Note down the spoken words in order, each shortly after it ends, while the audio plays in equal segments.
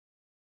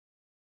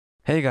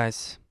Hey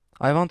guys,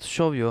 I want to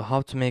show you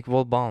how to make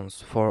wall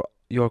bounce for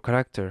your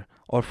character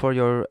or for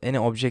your any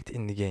object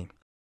in the game.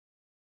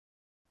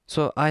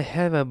 So I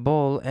have a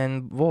ball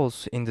and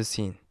walls in the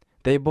scene.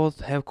 They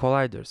both have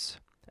colliders,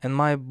 and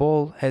my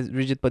ball has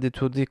rigid body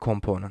 2D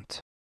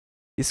component.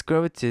 Its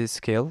gravity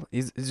scale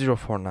is 0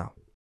 for now.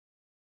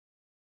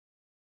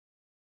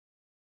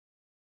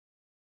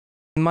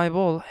 My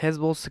ball has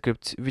ball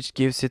script which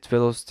gives it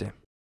velocity.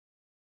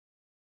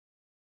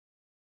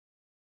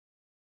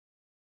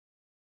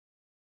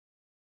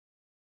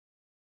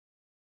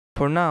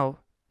 For now,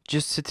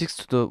 just sticks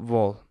to the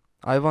wall.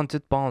 I want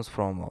it bounce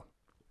from wall.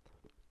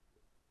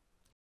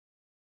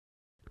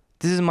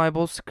 This is my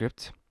ball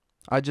script.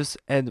 I just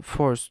add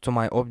force to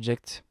my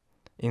object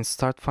in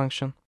start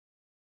function.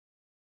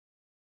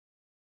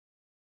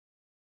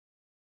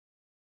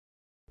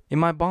 In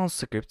my bounce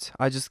script,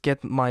 I just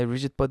get my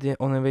rigid body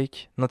on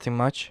awake, nothing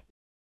much.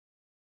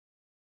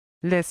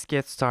 Let's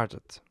get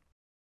started.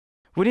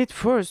 We need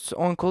first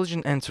on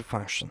collision enter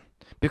function,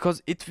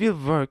 because it will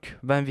work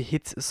when we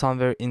hit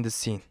somewhere in the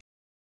scene.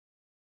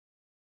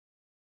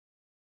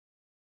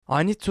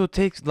 I need to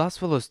take last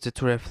velocity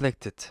to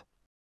reflect it.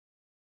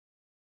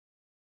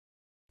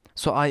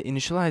 So I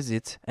initialize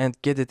it and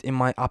get it in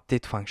my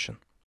update function.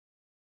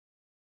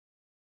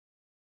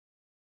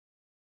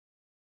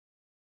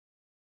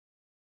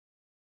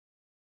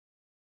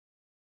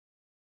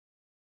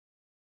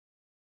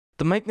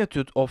 The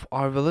magnitude of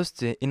our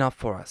velocity enough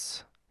for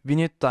us. We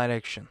need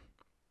direction.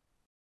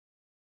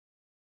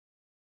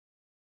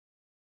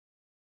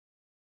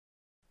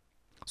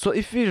 So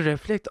if we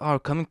reflect our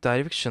coming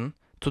direction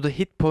to the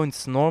hit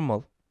point's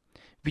normal,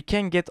 we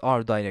can get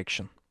our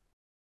direction.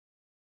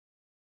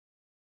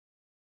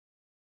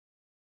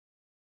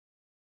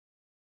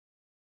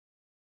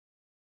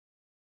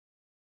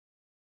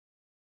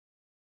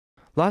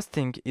 Last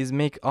thing is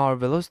make our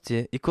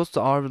velocity equals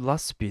to our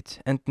last speed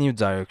and new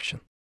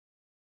direction.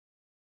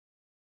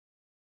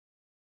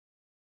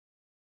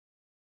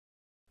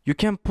 You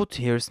can put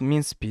here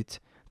mean speed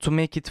to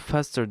make it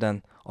faster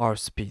than our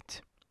speed,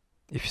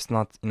 if it's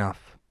not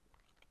enough.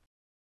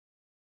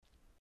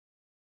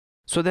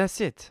 So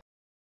that's it.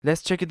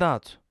 Let's check it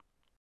out.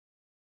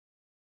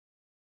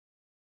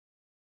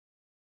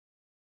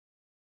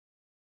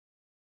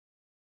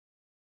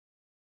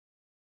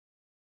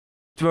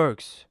 It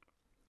works.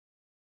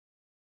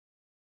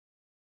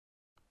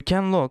 You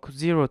can lock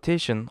zero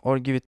rotation or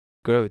give it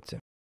gravity.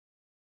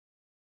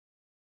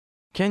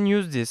 You can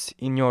use this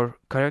in your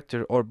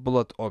character or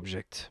bullet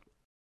object.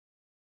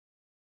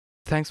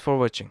 Thanks for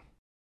watching.